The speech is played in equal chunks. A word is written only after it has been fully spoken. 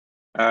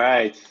All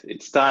right,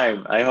 it's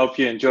time. I hope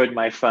you enjoyed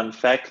my fun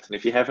fact. And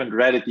if you haven't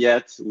read it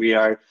yet, we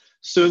are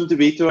soon to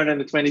be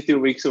 222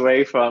 weeks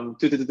away from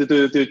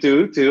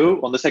 2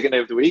 on the second day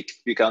of the week,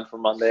 if you count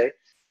from Monday.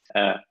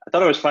 I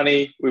thought it was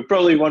funny. We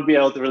probably won't be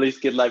able to release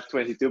GitLab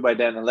 22 by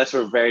then unless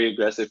we're very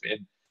aggressive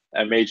in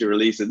major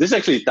releases. This is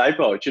actually a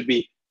typo. It should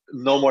be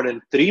no more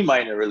than 3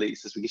 minor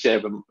releases because you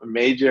have a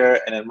major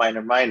and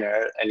a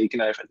minor, and you can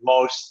have at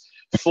most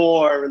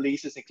 4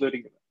 releases,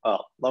 including,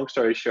 well, long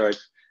story short,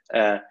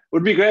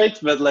 would be great,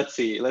 but let's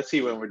see. Let's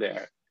see when we're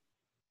there.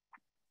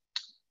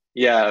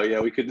 Yeah,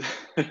 we could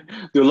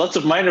do lots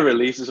of minor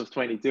releases of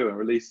 22 and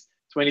release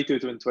 22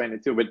 to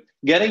 22, but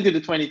getting to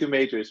the 22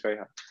 major is very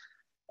hard.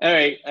 All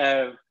right,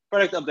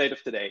 product update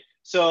of today.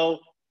 So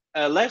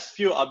last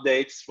few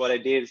updates, what I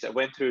did is I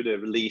went through the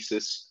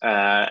releases.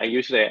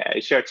 I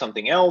shared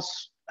something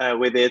else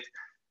with it,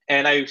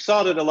 and I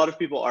saw that a lot of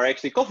people are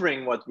actually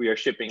covering what we are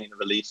shipping in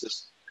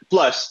releases.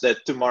 Plus,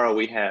 that tomorrow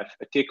we have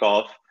a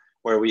kickoff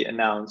where we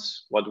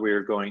announce what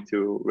we're going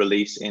to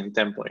release in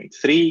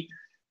 10.3.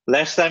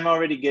 Last time I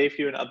already gave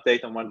you an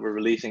update on what we're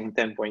releasing in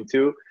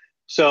 10.2.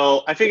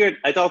 So I figured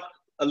I talk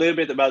a little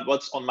bit about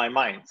what's on my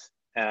mind.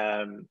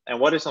 And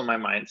what is on my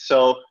mind.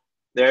 So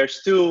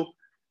there's 2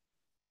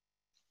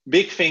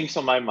 big things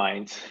on my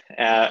mind,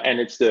 and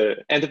it's the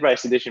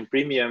Enterprise Edition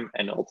Premium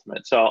and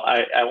Ultimate. So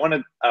I want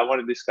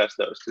to discuss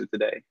those 2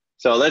 today.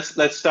 So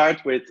let's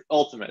start with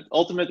Ultimate.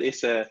 Ultimate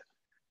is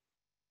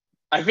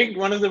I think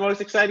one of the most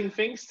exciting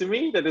things to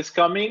me that is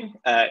coming.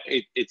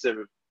 It's a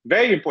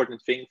very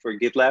important thing for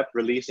GitLab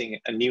releasing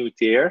a new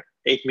tier.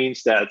 It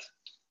means that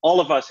all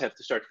of us have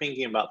to start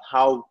thinking about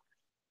how,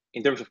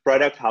 in terms of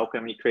product, how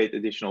can we create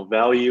additional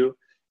value?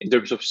 In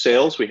terms of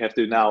sales, we have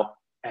to now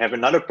have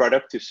another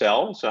product to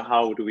sell. So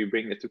how do we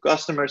bring it to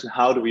customers, and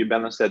how do we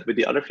balance that with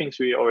the other things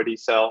we already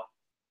sell?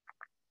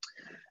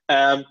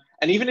 And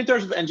even in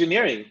terms of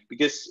engineering,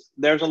 because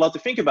there's a lot to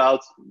think about,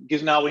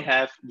 because now we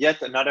have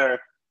yet another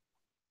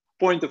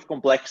point of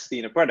complexity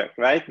in a product,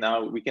 right?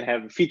 Now we can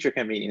have a feature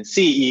can be in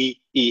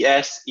CE,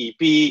 ES,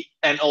 EP,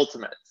 and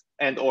Ultimate,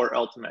 or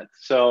Ultimate.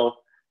 So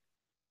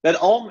that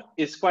all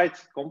is quite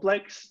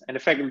complex, and the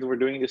fact that we're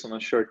doing this on a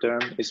short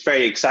term is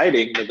very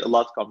exciting, but a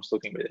lot comes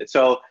looking with it.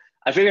 So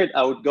I figured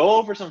I would go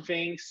over some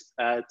things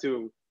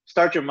to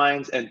start your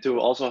minds and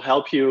to also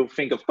help you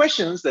think of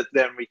questions that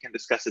then we can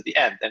discuss at the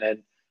end. And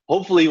then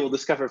hopefully we'll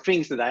discover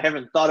things that I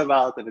haven't thought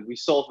about and that we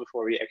solve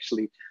before we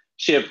actually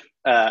ship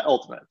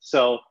Ultimate.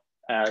 So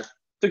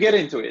to get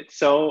into it.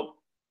 So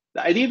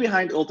the idea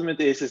behind Ultimate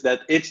is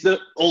that it's the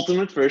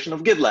ultimate version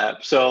of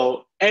GitLab.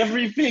 So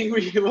everything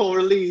we will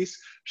release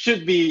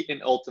should be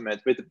in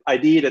Ultimate, with the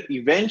idea that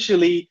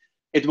eventually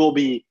it will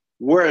be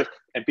worth,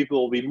 and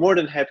people will be more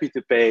than happy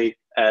to pay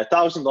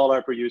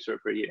 $1,000 per user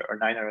per year, or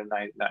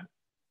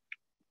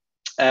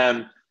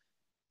 999.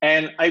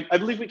 And I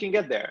believe we can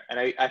get there. And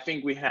I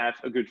think we have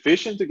a good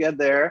vision to get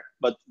there,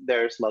 but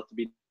there's a lot to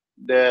be.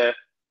 The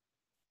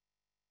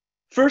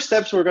first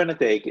steps we're going to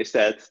take is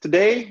that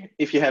today,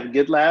 if you have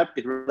GitLab,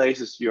 it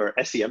replaces your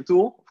SCM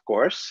tool, of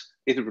course.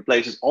 It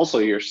replaces also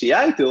your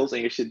CI tools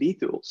and your CD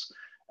tools.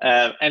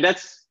 And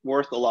that's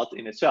worth a lot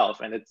in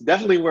itself. And it's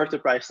definitely worth the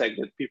price tag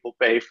that people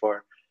pay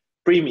for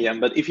Premium.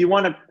 But if you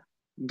want to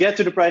get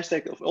to the price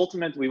tag of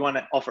Ultimate, we want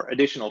to offer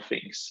additional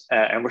things.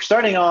 And we're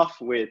starting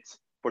off with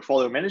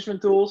portfolio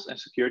management tools and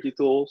security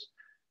tools,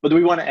 but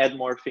we want to add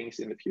more things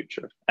in the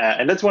future.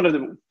 And that's one of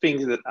the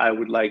things that I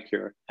would like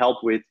your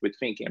help with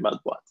thinking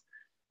about what.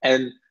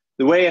 And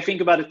the way I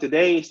think about it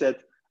today is that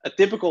a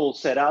typical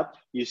setup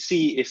you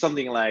see is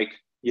something like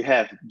you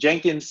have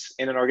Jenkins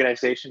in an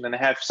organization and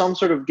have some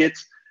sort of Git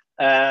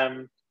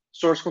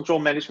source control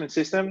management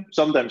system.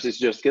 Sometimes it's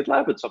just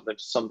GitLab, but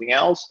sometimes it's something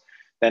else.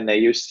 Then they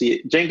use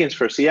Jenkins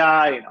for CI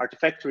and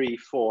Artifactory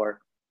for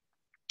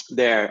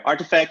their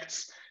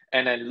artifacts.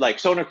 And then like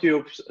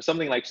SonarQube,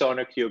 something like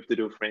SonarQube to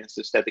do, for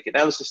instance, static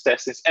analysis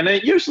testings. And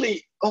then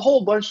usually a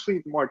whole bunch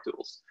of more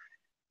tools.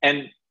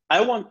 And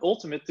I want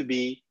Ultimate to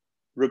be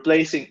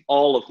replacing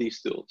all of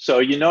these tools. So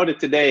you know that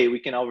today we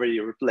can already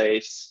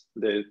replace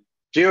the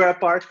Jira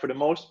part for the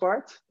most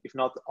part, if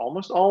not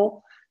almost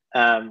all.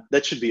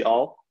 That should be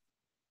all.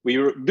 We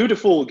do the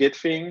full Git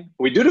thing.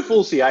 We do the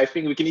full CI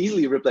thing. We can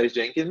easily replace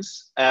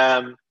Jenkins.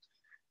 And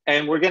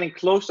we're getting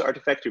close to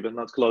Artifactory, but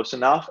not close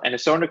enough. And the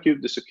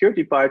SonarQube, the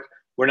security part,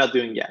 we're not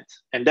doing yet.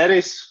 And that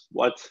is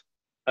what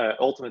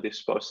Ultimate is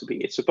supposed to be.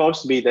 It's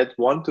supposed to be that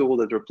one tool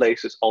that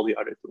replaces all the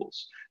other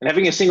tools. And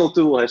having a single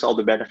tool has all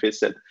the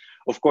benefits that,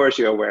 of course,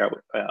 you're aware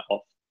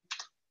of.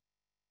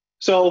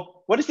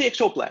 So what is the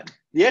actual plan?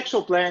 The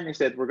actual plan is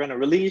that we're going to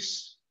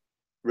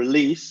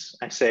release,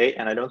 I say,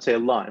 and I don't say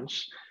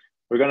launch.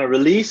 We're going to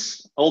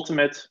release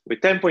Ultimate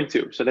with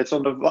 10.2. So that's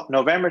on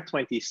November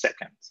 22nd.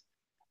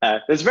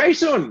 That's very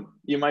soon,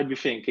 you might be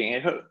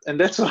thinking. And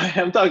that's why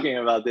I'm talking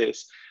about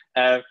this.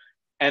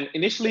 And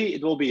initially,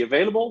 it will be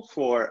available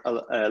for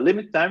a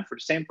limited time for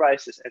the same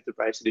price as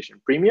Enterprise Edition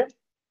Premium.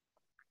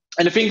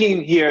 And the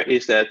thinking here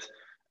is that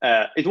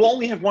it will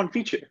only have one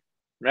feature,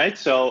 right?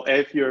 So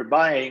if you're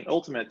buying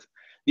Ultimate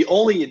The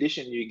only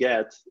addition you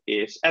get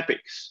is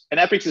epics. And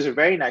epics is a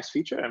very nice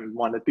feature and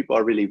one that people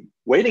are really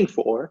waiting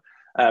for,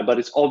 but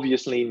it's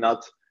obviously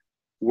not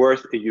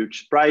worth a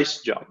huge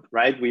price jump,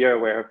 right? We are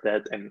aware of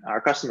that, and our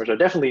customers are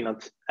definitely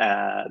not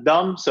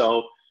dumb,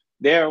 so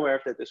they're aware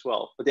of that as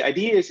well. But the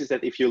idea is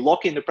that if you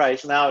lock in the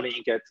price now, then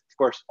you get, of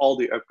course, all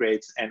the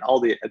upgrades and all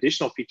the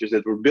additional features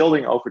that we're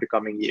building over the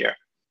coming year.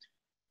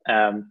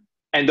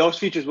 And those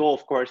features will,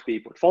 of course, be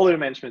portfolio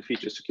management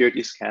features,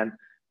 security scan,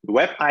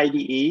 web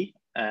IDE,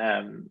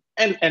 and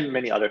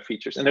many other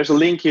features. And there's a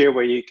link here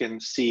where you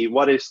can see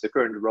what is the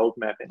current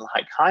roadmap in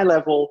like high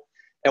level,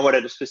 and what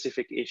are the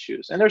specific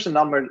issues. And there's a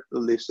number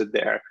listed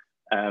there,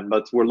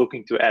 but we're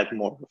looking to add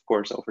more, of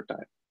course, over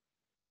time.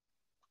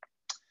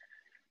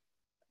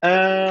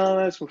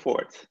 Let's move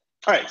forward.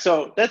 All right,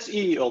 so that's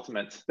EE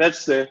Ultimate.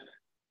 That's the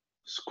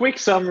quick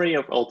summary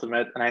of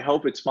Ultimate, and I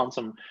hope it spawned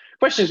some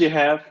questions you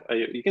have.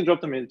 You can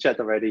drop them in the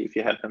chat already if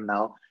you have them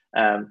now.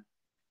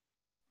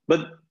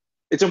 But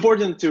it's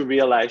important to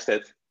realize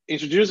that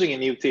introducing a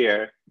new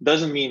tier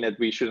doesn't mean that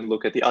we shouldn't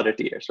look at the other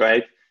tiers,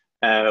 right?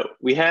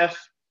 We have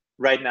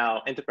right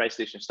now Enterprise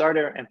Edition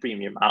Starter and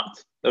Premium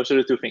out. Those are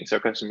the two things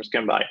our customers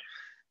can buy.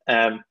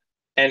 And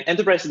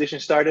Enterprise Edition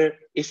Starter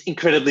is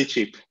incredibly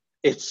cheap.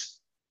 It's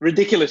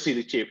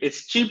ridiculously cheap.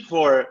 It's cheap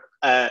for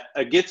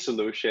a Git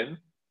solution,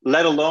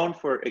 let alone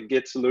for a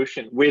Git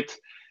solution with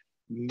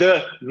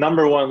the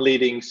 #1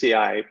 leading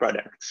CI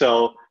product.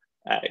 So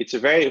it's a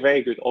very,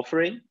 very good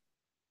offering.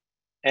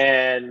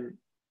 And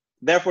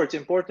therefore, it's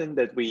important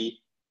that we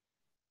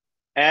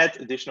add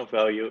additional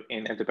value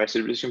in Enterprise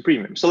Edition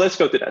Premium. So let's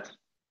go to that.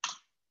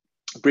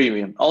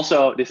 Premium.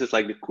 Also, this is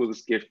like the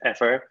coolest gift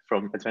ever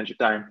from Adventure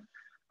Time.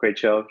 Great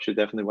show, should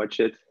definitely watch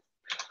it.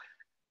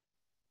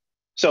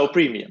 So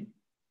Premium.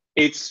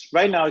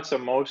 Right now it's our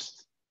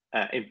most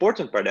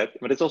important product,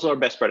 but it's also our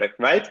best product,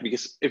 right?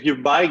 Because if you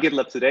buy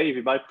GitLab today, if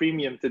you buy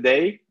Premium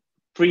today,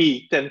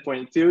 pre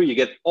 10.2, you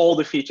get all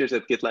the features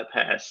that GitLab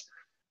has.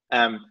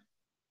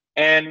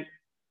 And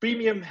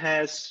Premium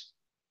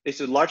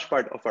is a large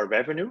part of our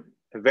revenue,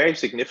 a very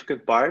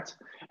significant part.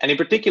 And in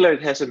particular,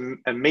 it has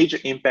a major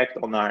impact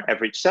on our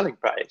average selling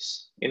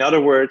price. In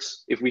other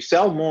words, if we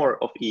sell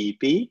more of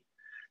EEP,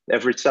 the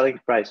average selling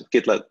price of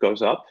GitLab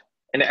goes up.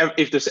 And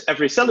if this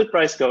average selling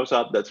price goes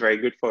up, that's very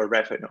good for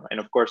revenue. And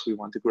of course, we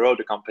want to grow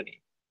the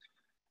company.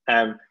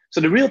 So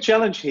the real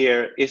challenge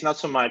here is not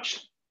so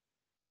much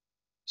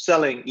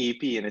selling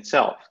EEP in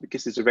itself,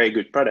 because it's a very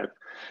good product.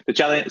 The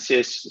challenge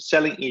is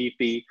selling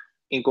EEP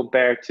in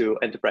compared to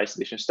Enterprise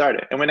Edition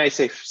Starter. And when I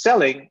say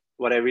selling,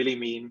 what I really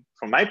mean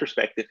from my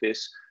perspective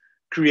is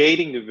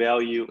creating the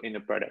value in the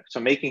product. So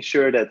making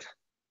sure that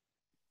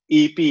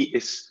EEP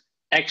is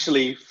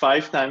actually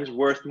 5 times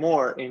worth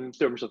more in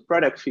terms of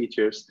product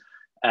features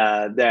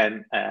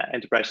than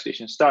Enterprise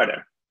Edition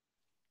Starter.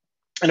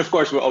 And of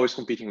course, we're always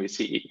competing with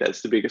CE.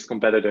 That's the biggest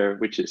competitor,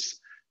 which is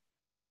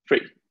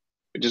free,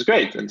 which is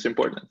great and it's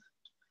important.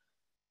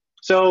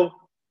 So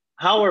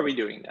how are we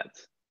doing that?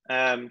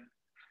 I'm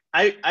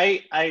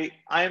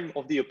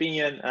of the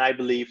opinion, and I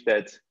believe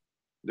that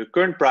the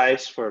current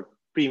price for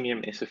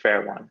Premium is a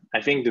fair one.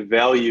 I think the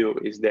value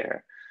is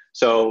there.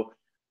 So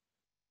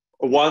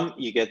one,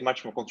 you get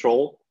much more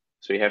control.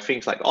 So you have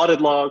things like audit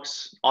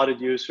logs, audit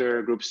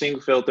user, group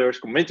single filters,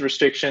 commit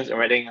restrictions, and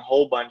we're adding a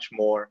whole bunch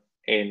more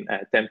in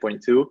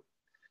 10.2.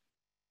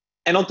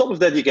 And on top of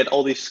that, you get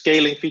all these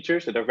scaling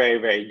features that are very,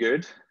 very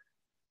good.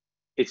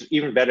 It's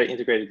even better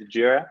integrated to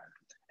Jira.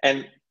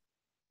 And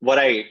what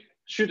I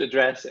should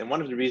address, and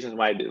one of the reasons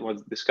why I want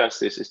to discuss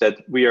this, is that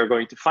we are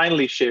going to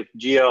finally ship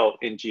GO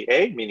in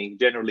GA, meaning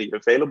generally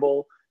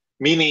available,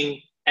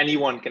 meaning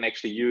anyone can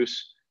actually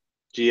use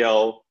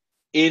GO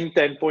in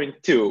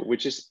 10.2,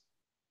 which is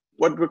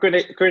what we're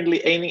currently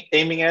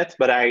aiming at,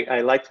 but I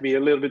like to be a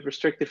little bit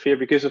restrictive here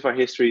because of our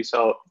history.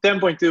 So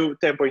 10.2,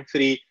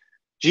 10.3,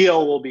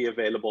 GO will be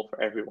available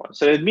for everyone.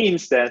 So that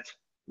means that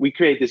we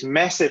create this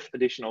massive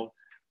additional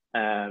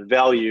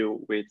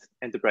value with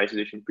Enterprise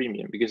Edition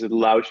Premium, because it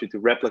allows you to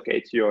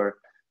replicate your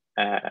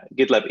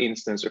GitLab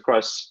instance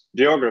across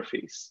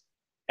geographies.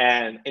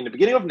 And in the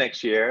beginning of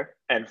next year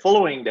and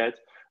following that,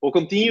 we'll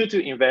continue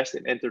to invest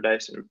in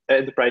Enterprise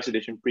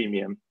Edition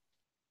Premium.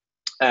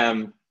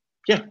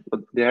 Yeah,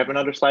 do you have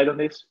another slide on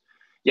this?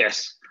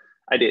 Yes,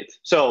 I did.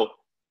 So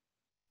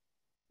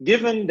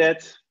given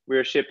that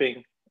we're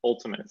shipping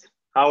Ultimate,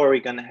 how are we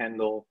going to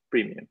handle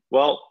Premium?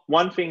 Well,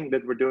 one thing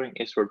that we're doing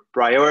is we're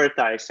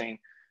prioritizing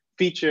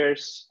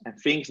features and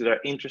things that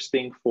are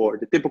interesting for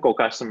the typical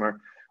customer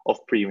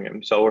of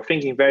Premium. So we're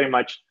thinking very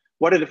much,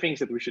 what are the things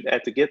that we should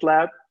add to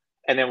GitLab?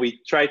 And then we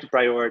try to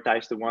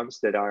prioritize the ones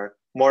that are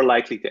more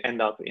likely to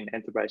end up in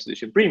Enterprise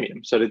Edition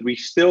Premium, so that we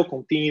still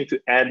continue to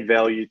add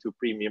value to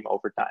Premium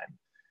over time.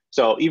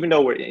 So even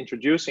though we're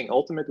introducing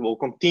Ultimate, we'll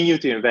continue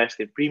to invest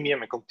in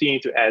Premium and continue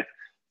to add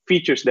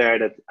features there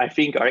that I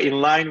think are in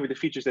line with the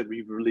features that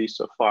we've released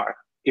so far.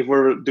 If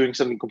we're doing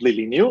something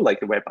completely new, like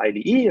the web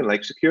IDE and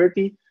like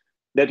security,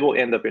 that will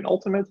end up in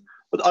Ultimate.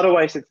 But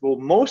otherwise, it will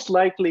most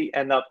likely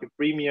end up in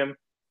Premium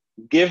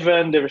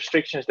given the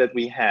restrictions that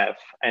we have,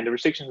 and the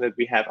restrictions that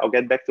we have, I'll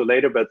get back to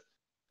later, but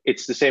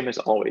it's the same as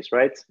always,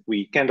 right?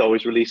 We can't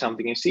always release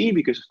something in C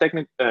because of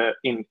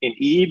in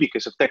EE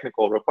because of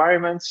technical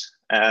requirements.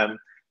 And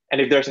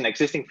if there's an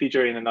existing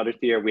feature in another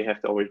tier, we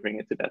have to always bring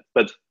it to that.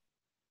 But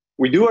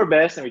we do our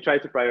best and we try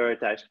to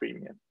prioritize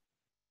premium.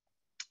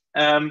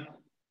 I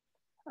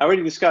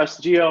already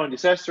discussed geo and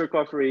disaster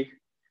recovery.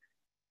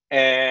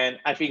 And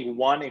I think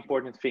one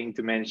important thing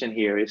to mention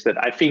here is that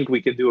I think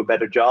we can do a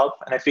better job,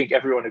 and I think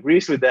everyone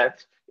agrees with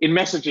that, in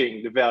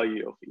messaging the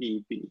value of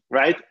EEP,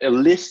 right? A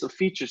list of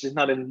features is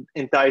not an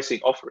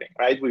enticing offering,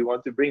 right? We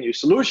want to bring you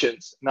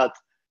solutions, not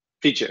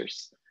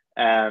features.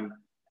 And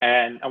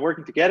I'm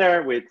working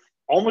together with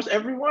almost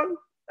everyone.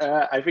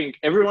 I think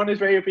everyone is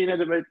very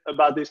opinionated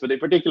about this, but in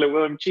particular,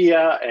 William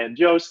Chia and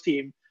Joe's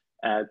team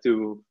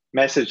to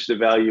message the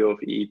value of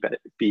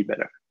EEP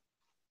better.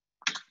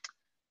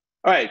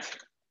 All right.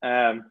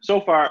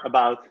 So far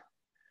about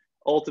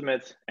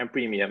ultimate and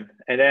premium,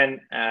 and then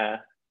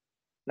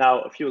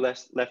now a few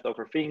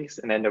leftover things,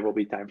 and then there will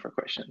be time for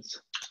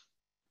questions.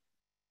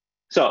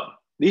 So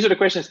these are the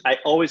questions I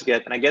always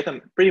get, and I get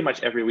them pretty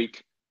much every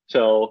week.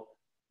 So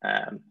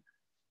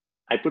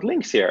I put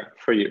links here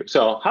for you.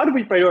 So how do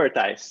we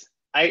prioritize?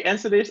 I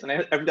answer this, and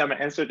every time I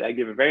answer it, I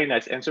give a very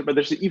nice answer, but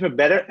there's an even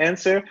better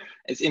answer.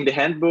 It's in the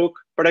handbook,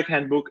 product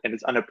handbook, and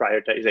it's under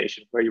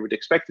prioritization, where you would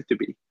expect it to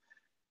be.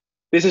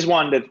 This is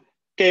one that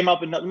came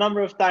up a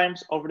number of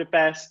times over the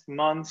past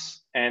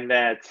months, and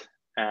that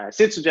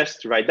Sid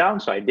suggested to write down,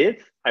 so I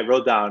did. I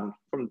wrote down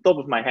from the top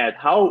of my head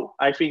how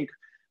I think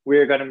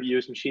we're going to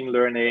use machine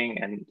learning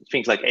and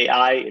things like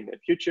AI in the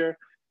future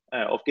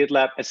of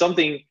GitLab, and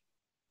something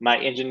my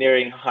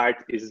engineering heart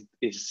is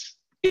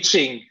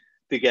itching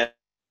to get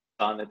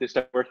on and to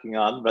start working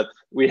on, but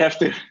we have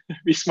to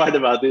be smart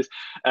about this.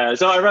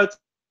 So I wrote,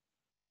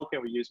 how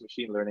can we use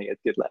machine learning at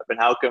GitLab, and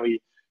how can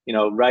we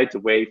ride the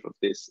wave of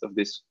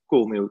this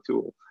cool new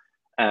tool?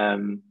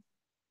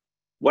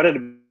 What are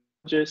the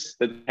challenges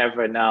that we have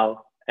right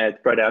now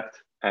at product?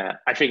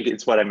 I think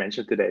it's what I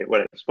mentioned today,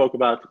 what I spoke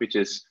about, which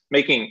is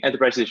making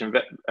enterprise edition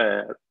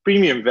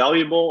premium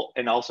valuable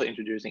and also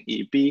introducing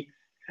EEP.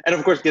 And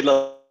of course,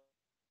 GitLab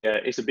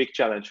is a big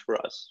challenge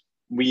for us.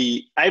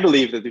 I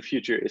believe that the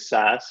future is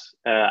SaaS.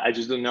 I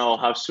just don't know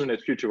how soon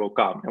that future will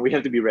come, and we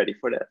have to be ready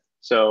for that.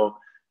 So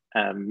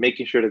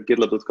making sure that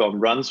GitLab.com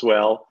runs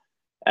well,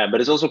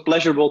 but it's also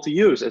pleasurable to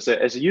use as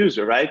a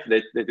user, right?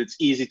 That it's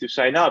easy to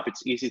sign up,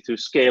 it's easy to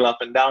scale up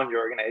and down your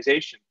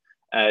organization,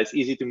 it's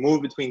easy to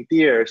move between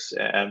tiers.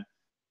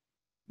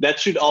 That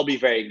should all be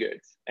very good.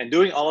 And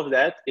doing all of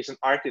that is an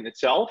art in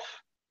itself,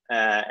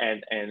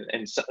 and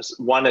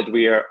one that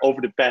we are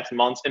over the past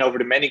months and over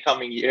the many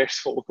coming years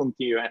will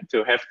continue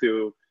to have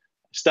to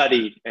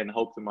study and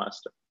hope to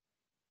master.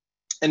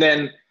 And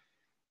then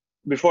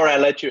before I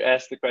let you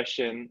ask the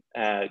question,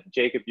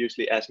 Jacob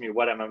usually asks me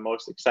what am I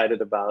most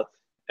excited about.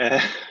 I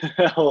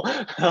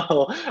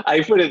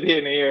put it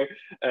in here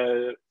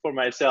for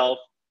myself,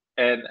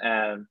 and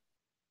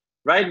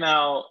right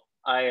now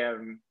I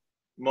am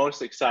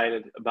most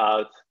excited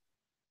about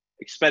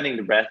expanding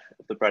the breadth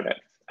of the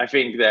product. I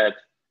think that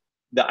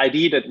the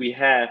idea that we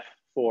have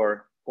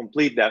for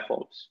complete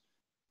DevOps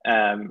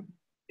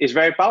is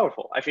very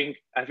powerful. I think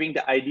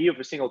the idea of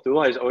a single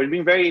tool has always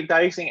been very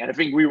enticing, and I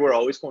think we were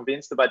always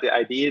convinced about the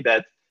idea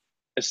that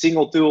a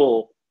single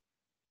tool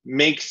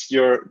makes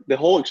the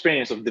whole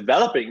experience of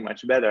developing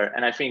much better.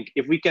 And I think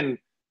if we can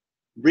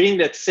bring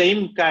that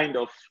same kind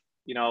of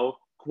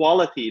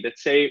quality, that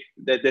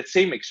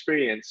same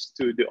experience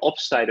to the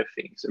ops side of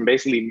things, and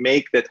basically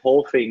make that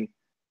whole thing,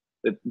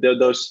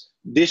 those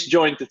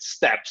disjointed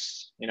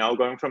steps,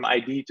 going from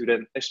ID to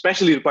then,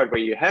 especially the part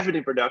where you have it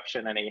in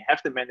production and then you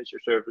have to manage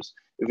your service,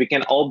 if we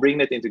can all bring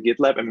that into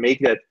GitLab and make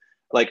that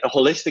like a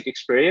holistic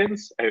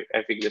experience,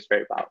 I think that's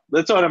very powerful.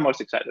 That's what I'm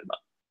most excited about.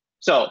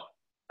 So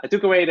I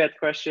took away that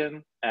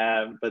question,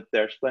 but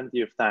there's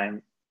plenty of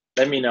time.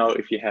 Let me know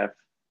if you have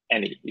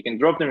any. You can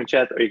drop them in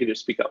chat, or you can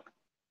just speak up.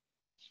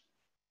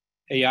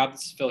 Hey, Jaap,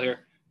 this is Phil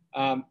here.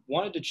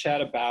 Wanted to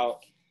chat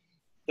about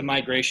the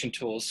migration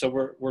tools. So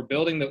we're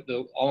building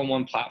the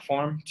all-in-one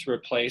platform to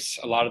replace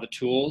a lot of the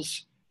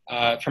tools.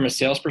 From a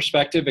sales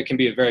perspective, it can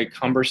be a very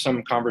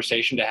cumbersome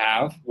conversation to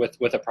have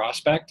with a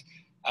prospect.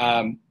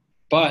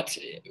 But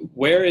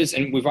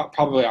and we've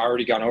probably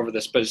already gone over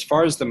this, but as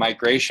far as the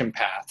migration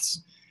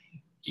paths,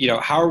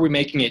 how are we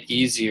making it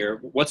easier?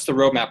 What's the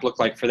roadmap look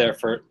like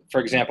for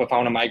example, if I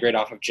want to migrate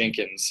off of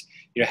Jenkins,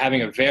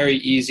 having a very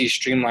easy,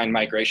 streamlined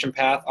migration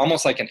path,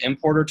 almost like an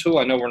importer tool.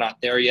 I know we're not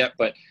there yet,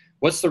 but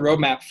what's the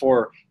roadmap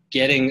for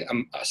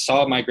getting a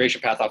solid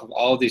migration path off of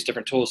all of these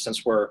different tools,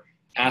 since we're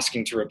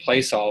asking to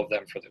replace all of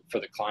them for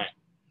the client?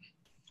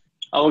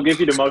 I will give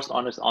you the most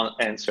honest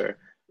answer.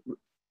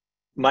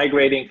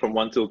 Migrating from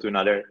one tool to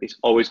another is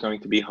always going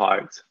to be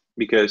hard,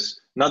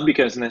 not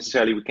because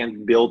necessarily we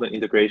can't build an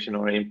integration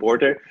or an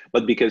importer,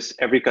 but because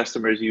every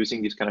customer is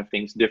using these kind of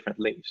things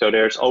differently. So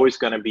there's always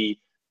going to be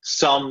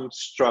some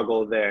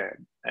struggle there,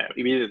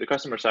 either the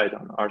customer side or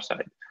on our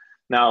side.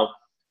 Now,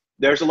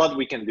 there's a lot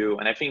we can do.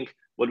 And I think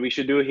what we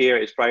should do here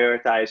is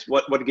prioritize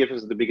what gives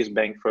us the biggest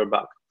bang for a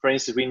buck. For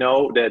instance, we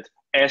know that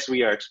as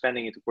we are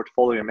expanding into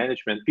portfolio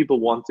management, people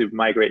want to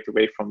migrate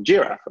away from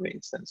Jira, for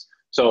instance.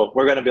 So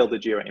we're going to build a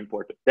Jira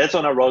importer. That's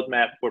on our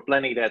roadmap. We're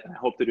planning that. I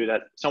hope to do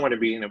that somewhere at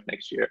the beginning of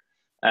next year.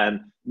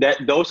 And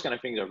those kind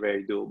of things are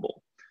very doable.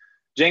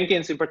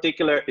 Jenkins in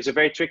particular is a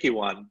very tricky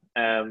one.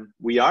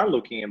 We are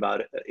looking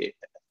about it,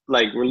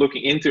 like we're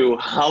looking into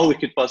how we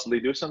could possibly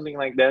do something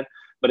like that,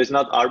 but it's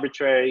not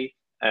arbitrary,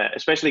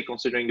 especially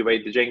considering the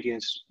way the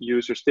Jenkins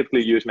users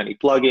typically use many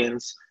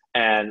plugins.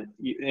 And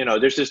you know,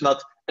 there's just not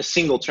a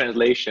single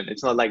translation.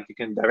 It's not like you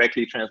can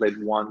directly translate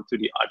one to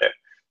the other.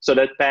 So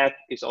that path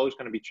is always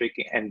going to be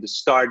tricky. And the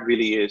start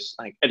really is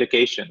like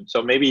education. So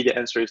maybe the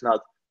answer is not,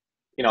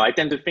 you know, I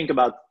tend to think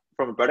about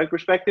from a product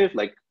perspective,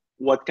 like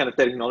what kind of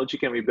technology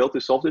can we build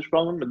to solve this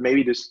problem? But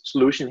maybe the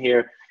solution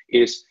here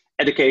is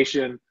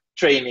education,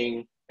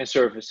 training, and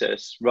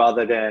services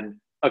rather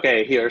than,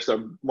 okay, here's a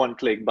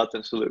one-click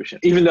button solution.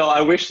 Even though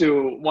I wish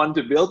to want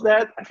to build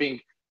that, I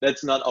think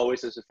that's not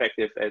always as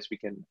effective as we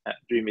can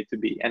dream it to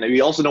be. And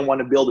we also don't want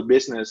to build a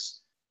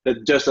business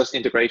that just does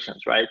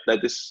integrations, right?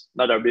 That is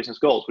not our business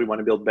goals. We want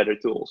to build better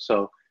tools.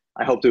 So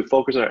I hope to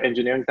focus our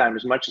engineering time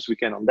as much as we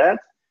can on that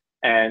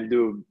and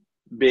do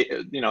big,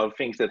 you know,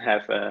 things that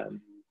have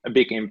a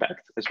big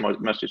impact as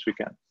much as we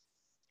can.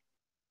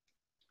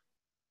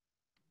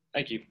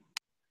 Thank you.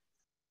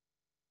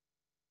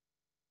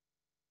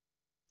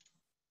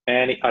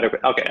 Any other?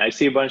 Okay, I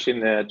see a bunch in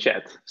the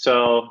chat.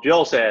 So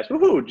Joel says,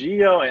 woohoo,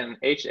 Geo and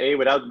HA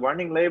without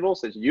warning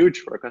labels, that's huge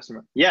for a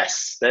customer.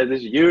 Yes, that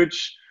is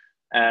huge.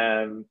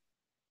 I'm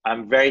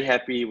very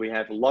happy. We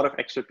have a lot of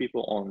extra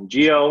people on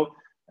Geo.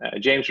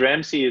 James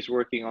Ramsey is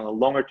working on a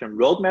longer term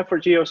roadmap for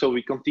Geo. So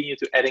we continue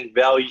to adding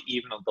value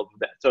even on top of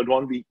that. So it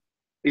won't be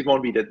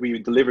that we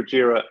deliver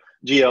Geo,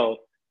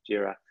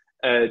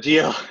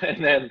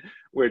 and then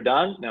we're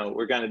done. No,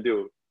 we're going to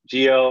do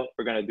Geo,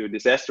 we're going to do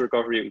disaster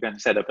recovery. We're going to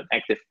set up an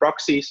active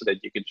proxy so that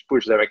you can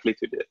push directly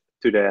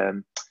to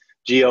the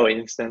Geo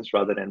instance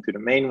rather than to the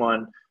main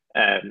one.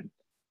 And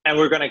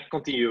we're going to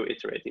continue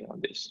iterating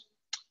on this.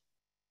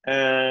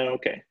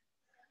 Okay.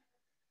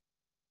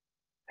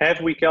 Have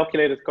we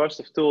calculated cost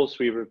of tools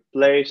we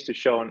replaced to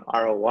show an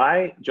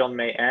ROI? John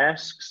May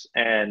asks,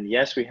 and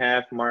yes, we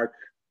have. Mark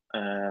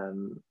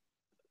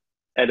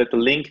added the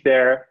link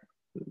there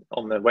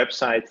on the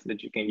website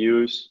that you can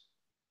use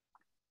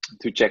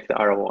to check the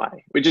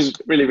ROI, which is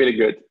really, really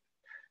good.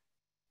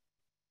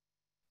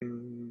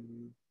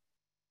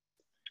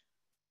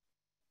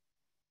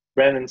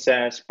 Brandon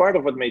says, part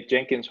of what made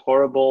Jenkins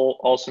horrible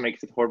also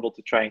makes it horrible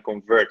to try and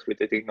convert with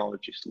the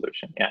technology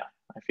solution. Yeah,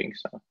 I think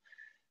so.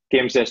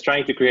 Kim says,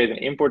 trying to create an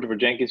importer for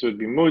Jenkins would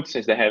be moot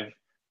since they have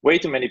way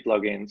too many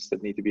plugins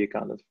that need to be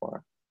accounted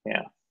for.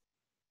 Yeah.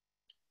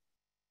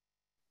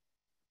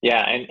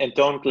 Yeah, and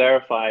Tone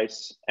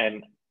clarifies,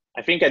 and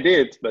I think I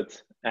did,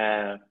 but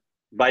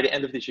by the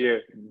end of this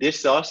year,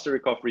 disaster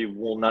recovery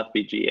will not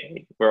be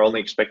GA. We're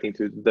only expecting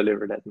to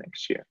deliver that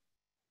next year.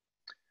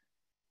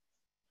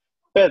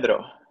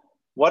 Pedro,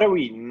 what are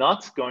we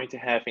not going to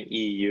have in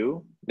EU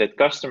that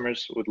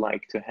customers would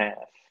like to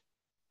have?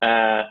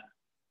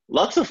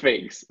 Lots of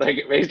things,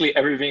 like basically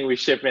everything we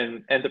ship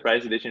in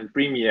Enterprise Edition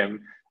Premium.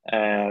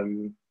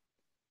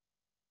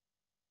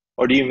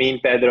 Or do you mean,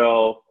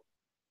 Pedro,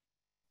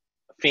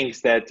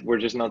 things that we're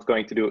just not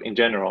going to do in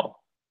general?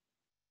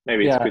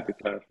 Maybe it's good to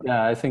clarify.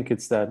 Yeah, I think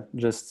it's that.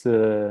 Just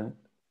are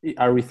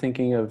we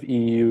thinking of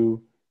EU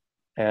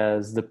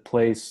as the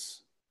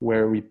place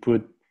where we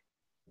put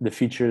the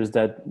features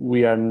that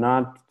we are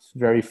not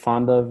very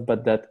fond of,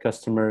 but that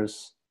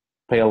customers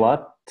pay a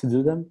lot to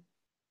do them?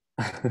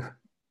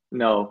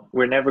 No,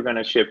 we're never going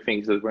to ship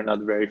things that we're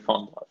not very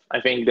fond of. I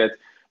think that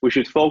we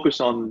should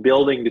focus on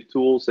building the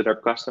tools that our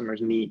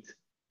customers need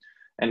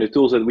and the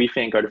tools that we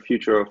think are the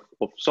future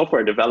of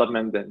software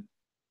development and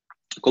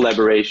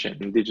collaboration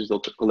and digital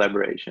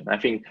collaboration. I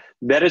think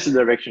that is the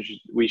direction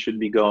we should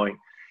be going.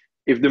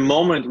 If the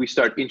moment we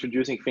start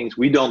introducing things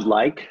we don't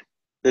like,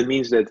 that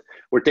means that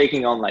we're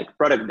taking on like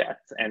product debt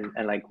and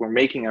like we're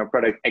making our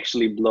product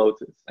actually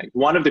bloated. Like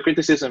one of the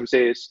criticisms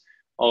is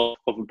of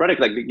a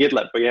product like the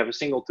GitLab, where you have a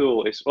single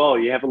tool, is, well,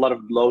 you have a lot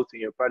of bloat in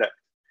your product.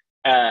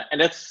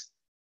 And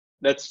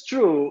that's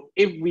true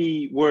if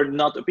we were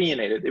not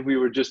opinionated, if we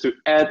were just to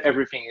add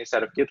everything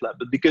inside of GitLab.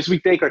 But because we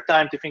take our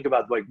time to think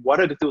about like what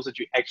are the tools that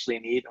you actually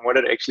need and what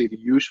are actually the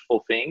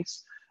useful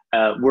things,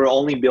 we're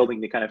only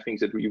building the kind of things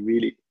that we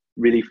really,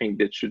 really think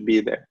that should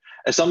be there.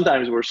 And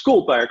sometimes we're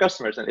schooled by our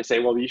customers and they say,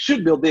 well, you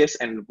should build this,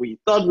 and we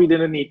thought we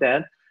didn't need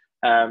that.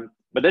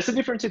 But that's a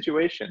different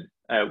situation.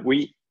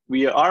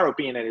 We are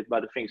opinionated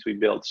by the things we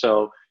build.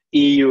 So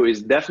EU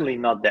is definitely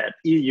not that.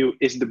 EU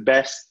is the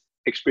best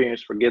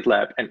experience for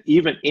GitLab, and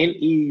even in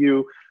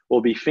EU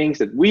will be things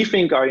that we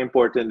think are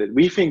important, that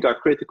we think are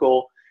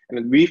critical, and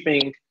that we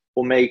think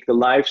will make the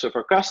lives of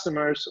our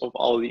customers, of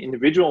all the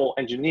individual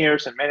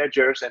engineers and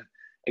managers and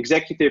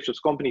executives of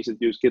companies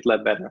that use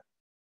GitLab better.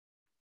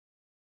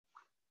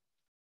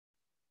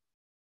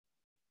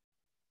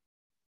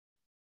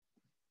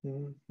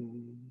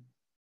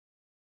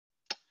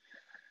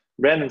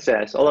 Brandon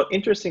says, although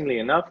interestingly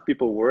enough,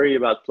 people worry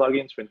about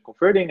plugins when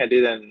converting. I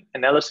did an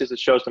analysis that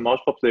shows the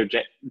most popular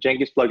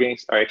Jenkins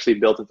plugins are actually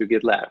built into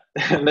GitLab.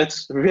 And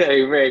that's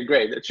very, very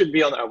great. That should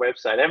be on our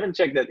website. I haven't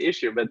checked that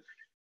issue, but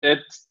it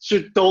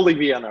should totally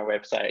be on our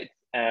website.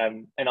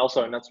 And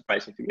also not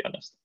surprising, to be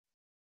honest.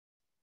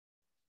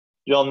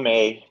 John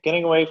May,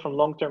 getting away from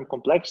long-term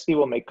complexity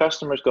will make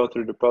customers go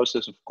through the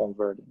process of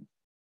converting.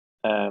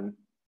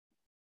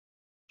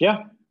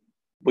 Yeah,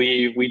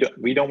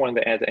 we don't want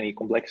to add any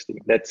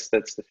complexity. That's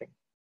the thing.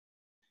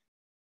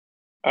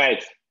 All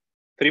right,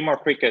 3 more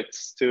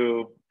crickets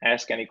to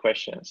ask any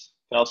questions.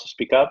 You can also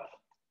speak up.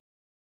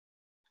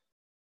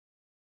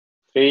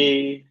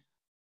 3.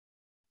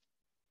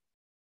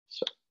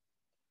 So,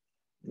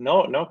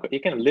 no,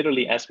 you can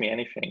literally ask me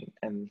anything,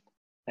 and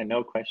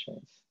no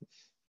questions.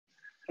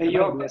 Hey,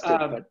 Job,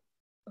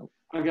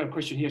 I've got a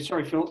question here.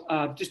 Sorry, Phil.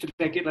 Just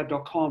about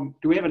GitLab.com.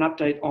 Do we have an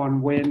update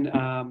on when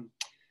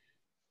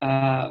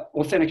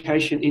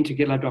authentication into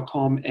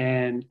GitLab.com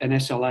and an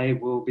SLA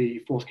will be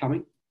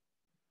forthcoming?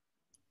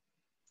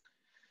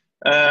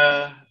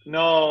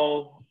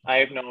 No, I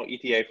have no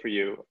ETA for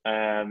you.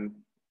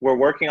 We're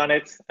working on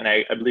it, and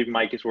I believe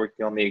Mike is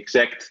working on the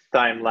exact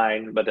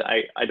timeline, but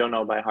I don't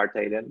know by heart,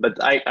 Hayden. But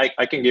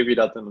I can give you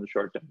that in the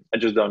short term. I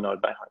just don't know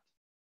it by heart.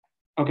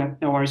 Okay,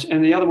 no worries.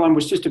 And the other one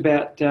was just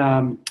about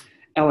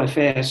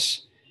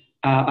LFS.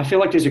 I feel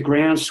like there's a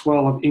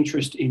groundswell of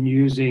interest in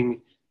using,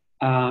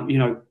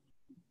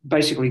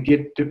 basically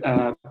Git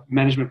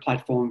management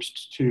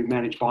platforms to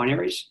manage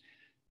binaries.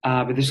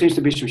 But there seems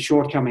to be some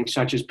shortcomings,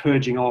 such as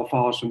purging all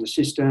files from the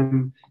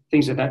system,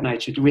 things of that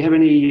nature. Do we have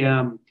any,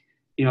 a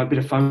bit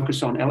of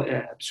focus on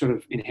sort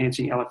of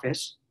enhancing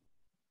LFS?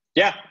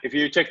 Yeah, if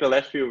you check the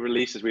last few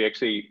releases, we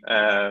actually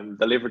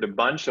delivered a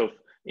bunch of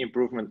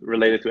improvement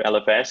related to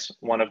LFS,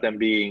 one of them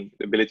being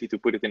the ability to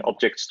put it in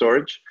object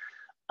storage.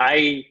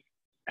 I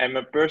am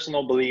a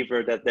personal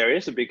believer that there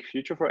is a big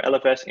future for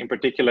LFS, in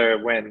particular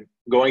when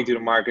going to the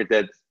market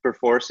that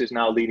Perforce is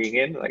now leading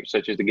in, like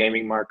such as the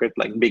gaming market,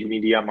 like big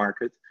media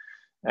market.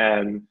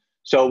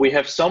 So we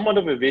have somewhat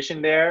of a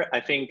vision there. I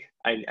think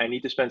I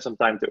need to spend some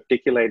time to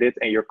articulate it,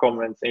 and your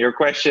comments and your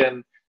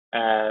question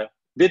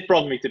did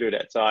prompt me to do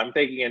that. So I'm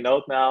taking a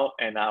note now,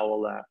 and I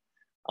will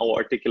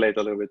articulate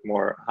a little bit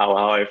more how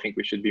I think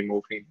we should be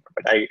moving.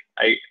 But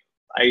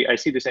I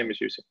see the same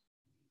as you see.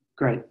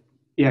 Great.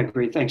 Yeah,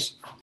 great. Thanks.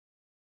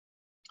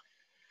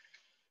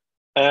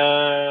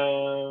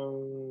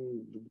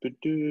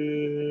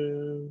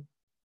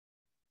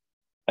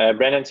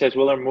 Brandon says,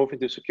 will our move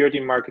into security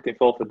market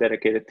involve a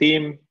dedicated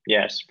team?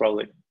 Yes,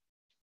 probably.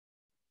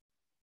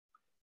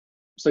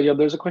 So yeah,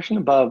 there's a question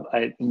above,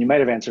 and you might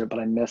have answered it, but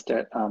I missed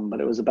it. But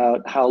it was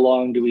about how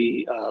long do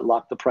we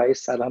lock the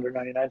price at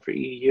 $199 for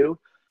EU?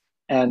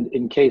 And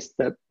in case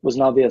that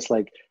wasn't obvious,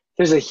 like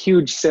there's a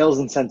huge sales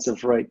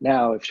incentive right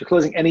now. If you're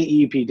closing any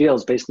EUP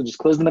deals, basically just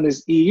close them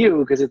as EU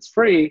because it's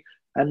free.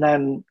 And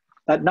then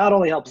that not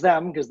only helps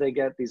them because they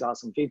get these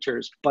awesome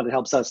features, but it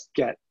helps us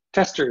get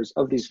testers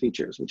of these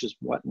features, which is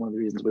one of the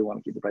reasons we want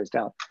to keep the price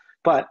down.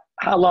 But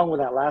how long will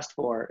that last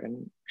for?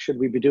 And should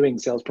we be doing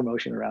sales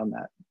promotion around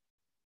that?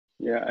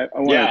 Yeah, I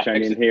want to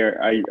chime in here.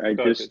 I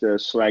just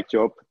slacked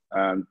Job.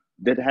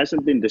 That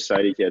hasn't been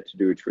decided yet to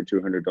do it for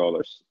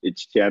 $200.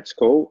 It's Chad's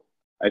call.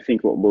 I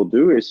think what we'll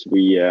do is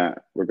we're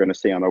going to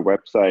stay on our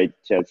website.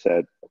 Chad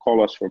said,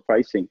 call us for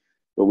pricing,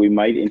 but we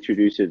might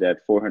introduce it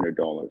at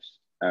 $400.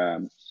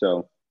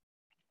 So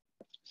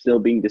still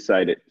being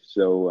decided.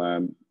 So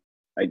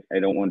I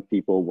don't want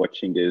people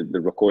watching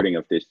the recording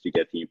of this to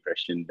get the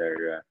impression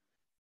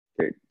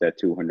that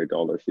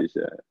 $200 is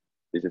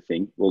a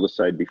thing. We'll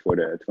decide before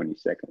the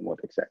 22nd what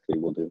exactly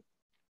we'll do.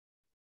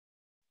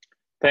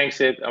 Thanks,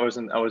 Sid. I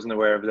wasn't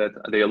aware of that.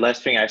 The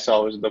last thing I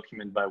saw was a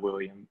document by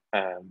William,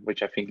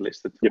 which I think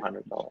listed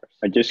 $200.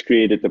 I just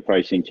created the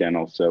pricing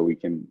channel so we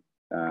can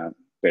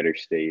better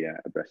stay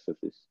abreast of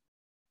this.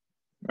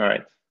 All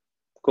right,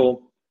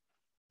 cool.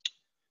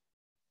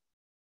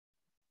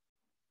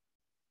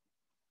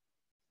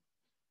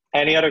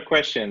 Any other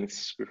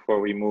questions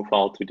before we move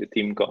on to the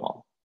team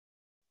call?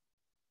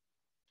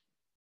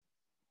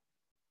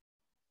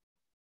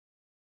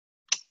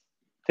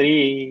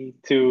 Three,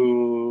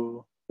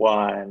 two,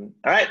 one.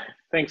 All right.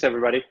 Thanks,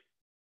 everybody.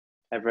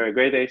 Have a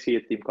great day. See you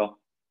at team call.